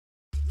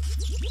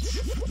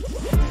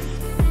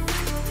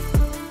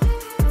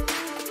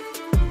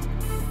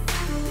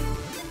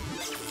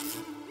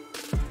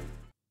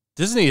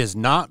Disney has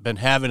not been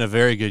having a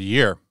very good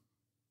year.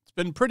 It's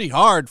been pretty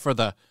hard for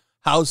the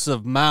House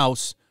of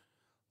Mouse.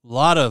 A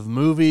lot of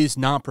movies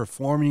not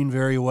performing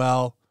very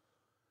well.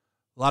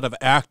 A lot of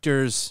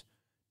actors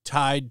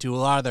tied to a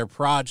lot of their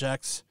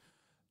projects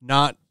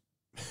not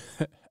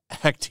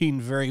acting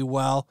very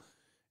well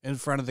in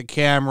front of the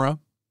camera,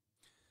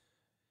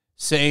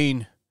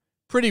 saying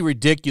pretty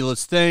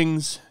ridiculous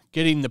things,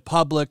 getting the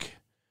public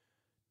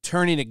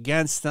turning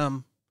against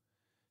them.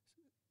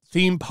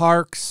 Theme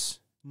parks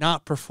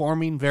not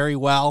performing very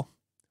well,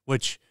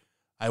 which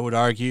I would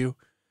argue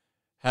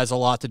has a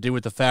lot to do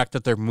with the fact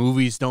that their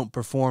movies don't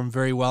perform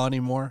very well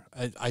anymore.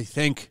 I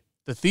think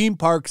the theme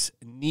parks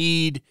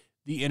need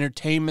the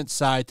entertainment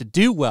side to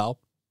do well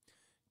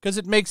because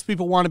it makes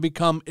people want to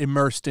become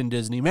immersed in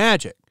Disney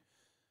magic.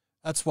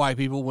 That's why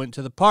people went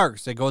to the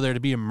parks. They go there to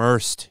be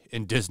immersed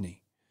in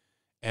Disney.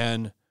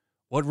 And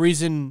what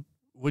reason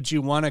would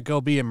you want to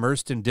go be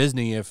immersed in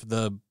Disney if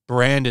the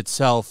brand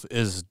itself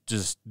is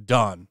just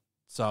done?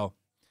 So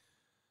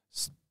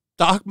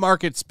stock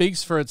market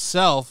speaks for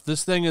itself.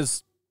 This thing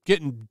is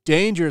getting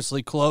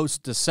dangerously close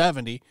to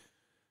 70.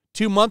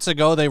 2 months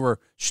ago, they were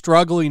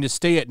struggling to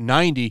stay at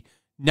 90.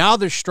 Now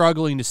they're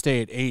struggling to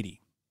stay at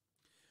 80.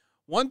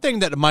 One thing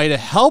that might have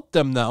helped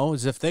them, though,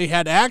 is if they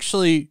had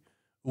actually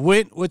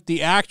went with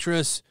the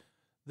actress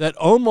that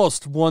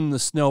almost won the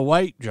Snow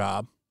White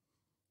job.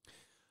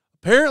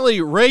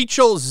 Apparently,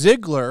 Rachel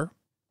Zegler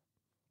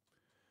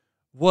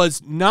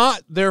was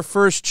not their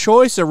first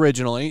choice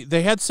originally.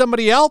 They had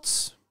somebody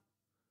else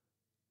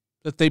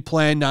that they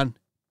planned on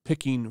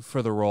picking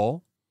for the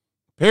role.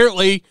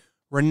 Apparently,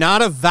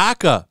 Renata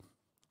Vaca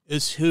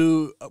is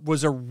who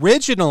was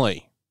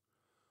originally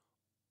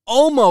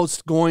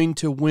almost going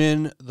to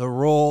win the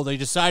role. They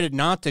decided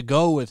not to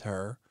go with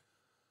her.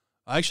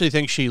 I actually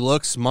think she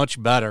looks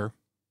much better.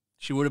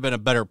 She would have been a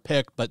better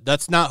pick, but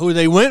that's not who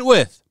they went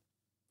with.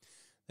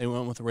 They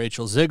went with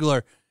Rachel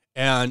Zegler,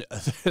 and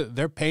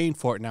they're paying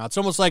for it now. It's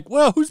almost like,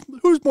 well,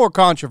 who's more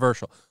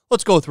controversial?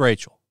 Let's go with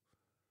Rachel.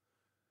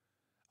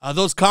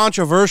 Those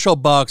controversial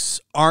bucks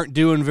aren't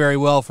doing very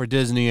well for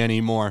Disney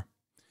anymore.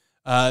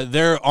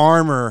 Their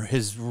armor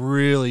has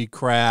really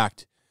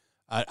cracked.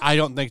 I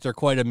don't think they're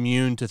quite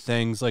immune to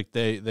things like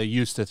they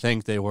used to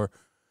think they were.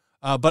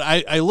 But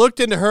I looked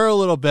into her a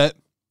little bit.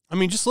 I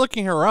mean, just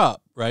looking her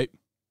up, right?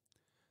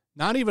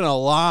 Not even a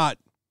lot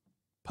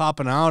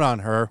popping out on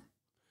her,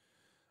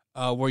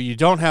 where you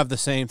don't have the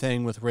same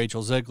thing with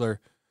Rachel Zegler.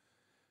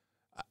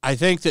 I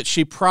think that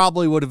she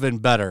probably would have been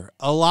better.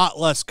 A lot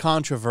less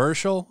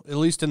controversial, at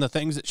least in the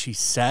things that she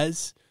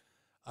says.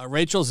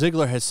 Rachel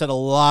Zegler has said a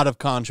lot of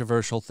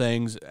controversial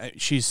things.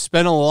 She's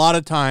spent a lot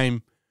of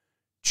time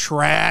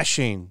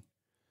trashing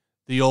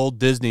the old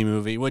Disney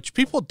movie, which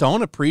people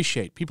don't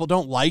appreciate. People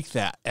don't like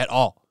that at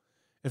all.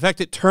 In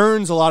fact, it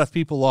turns a lot of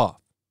people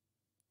off.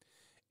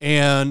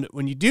 And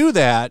when you do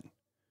that,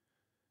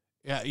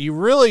 yeah, you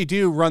really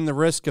do run the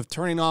risk of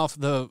turning off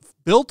the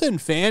built-in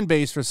fan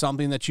base for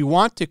something that you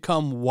want to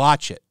come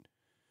watch it.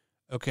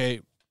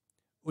 Okay?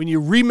 When you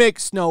remake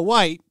Snow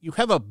White, you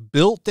have a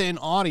built-in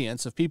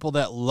audience of people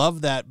that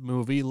love that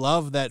movie,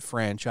 love that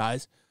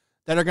franchise,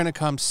 that are going to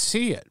come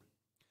see it.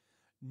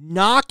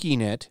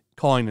 Knocking it,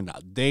 calling it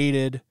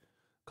outdated,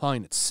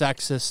 calling it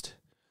sexist,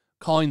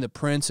 calling the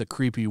prince a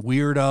creepy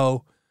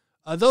weirdo,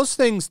 those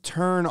things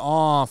turn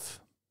off.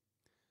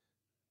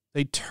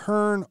 They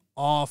turn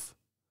off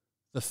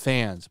the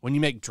fans. When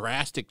you make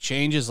drastic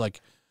changes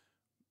like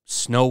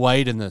Snow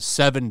White and the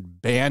 7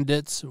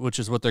 Bandits, which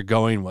is what they're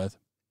going with.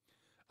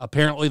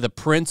 Apparently the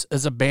prince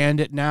is a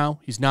bandit now.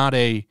 He's not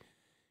a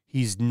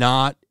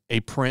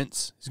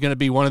prince. He's going to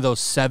be one of those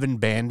 7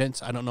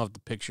 bandits. I don't know if the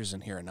picture's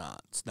in here or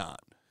not. It's not.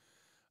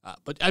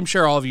 But I'm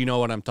sure all of you know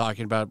what I'm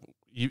talking about.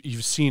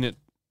 You've seen it.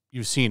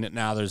 You've seen it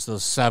now. There's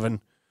those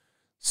seven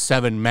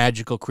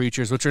magical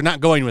creatures, which are not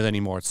going with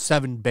anymore. It's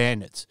 7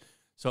 bandits.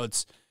 So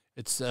it's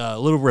a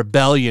little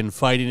rebellion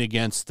fighting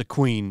against the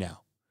queen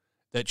now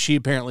that she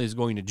apparently is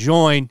going to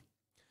join.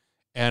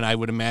 And I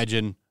would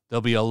imagine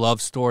there'll be a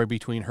love story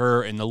between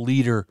her and the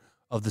leader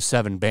of the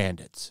 7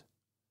 bandits.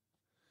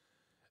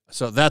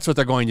 So that's what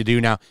they're going to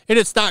do now. And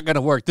it's not going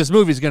to work. This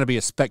movie is going to be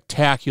a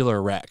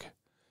spectacular wreck.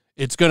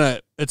 It's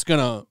going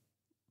to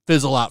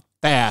fizzle out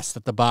fast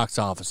at the box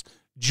office,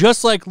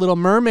 just like Little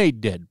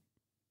Mermaid did.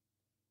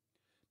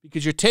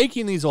 Because you're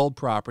taking these old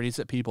properties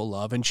that people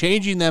love and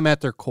changing them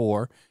at their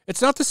core.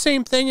 It's not the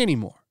same thing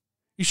anymore.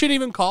 You shouldn't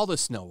even call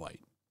this Snow White.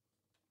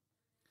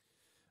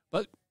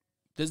 But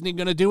Disney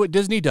going to do what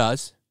Disney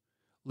does,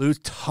 lose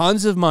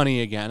tons of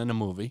money again in a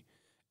movie.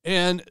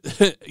 And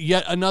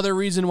yet another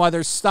reason why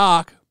their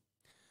stock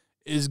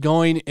is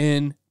going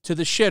into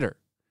the shitter.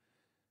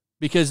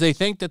 Because they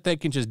think that they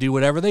can just do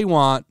whatever they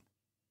want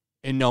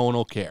and no one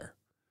will care.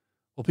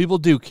 Well, people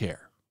do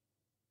care.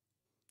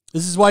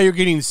 This is why you're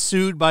getting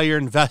sued by your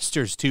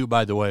investors, too,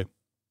 by the way.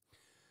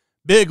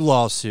 Big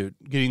lawsuit.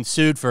 Getting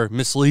sued for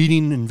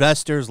misleading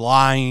investors,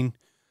 lying,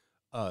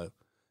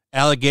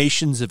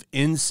 allegations of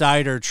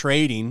insider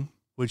trading,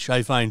 which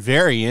I find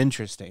very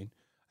interesting.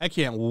 I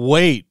can't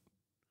wait.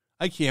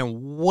 I can't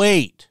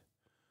wait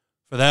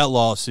for that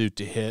lawsuit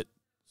to hit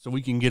so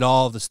we can get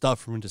all of the stuff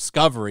from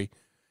Discovery.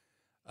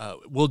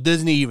 Will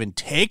Disney even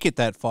take it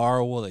that far,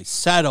 or will they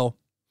settle?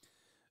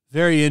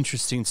 Very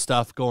interesting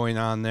stuff going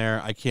on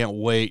there. I can't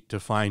wait to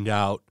find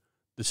out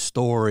the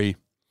story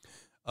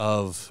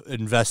of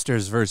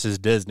investors versus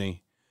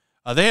Disney.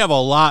 They have a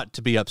lot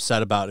to be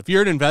upset about. If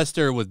you're an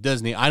investor with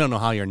Disney, I don't know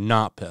how you're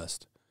not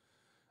pissed.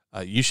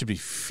 You should be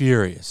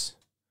furious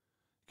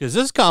because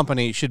this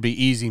company should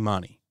be easy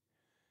money.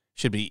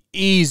 Should be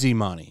easy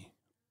money.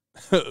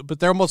 But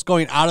they're almost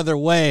going out of their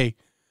way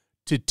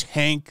to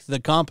tank the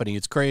company.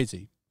 It's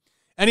crazy.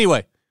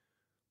 Anyway,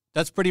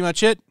 that's pretty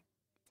much it.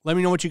 Let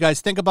me know what you guys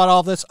think about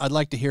all this. I'd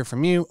like to hear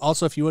from you.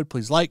 Also, if you would,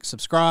 please like,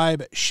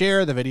 subscribe,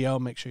 share the video.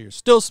 Make sure you're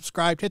still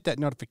subscribed. Hit that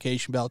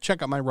notification bell.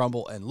 Check out my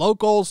Rumble and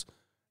Locals.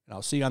 And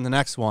I'll see you on the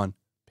next one.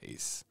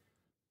 Peace.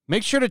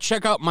 Make sure to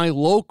check out my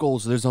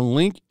Locals. There's a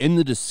link in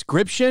the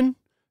description.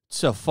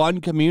 It's a fun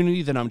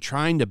community that I'm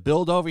trying to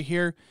build over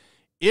here.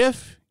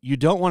 If you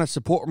don't want to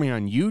support me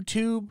on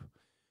YouTube,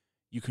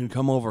 you can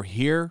come over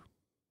here.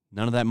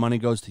 None of that money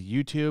goes to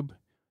YouTube.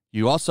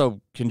 You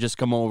also can just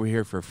come over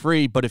here for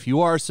free. But if you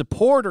are a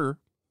supporter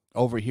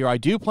over here, I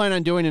do plan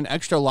on doing an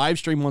extra live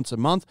stream once a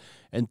month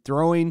and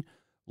throwing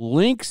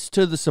links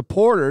to the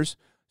supporters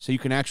so you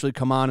can actually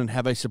come on and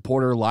have a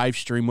supporter live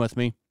stream with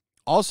me.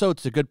 Also,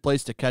 it's a good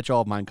place to catch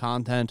all of my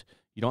content.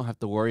 You don't have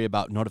to worry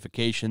about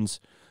notifications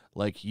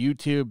like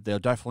YouTube. They'll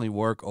definitely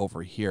work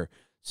over here.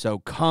 So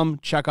come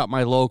check out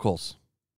my Locals.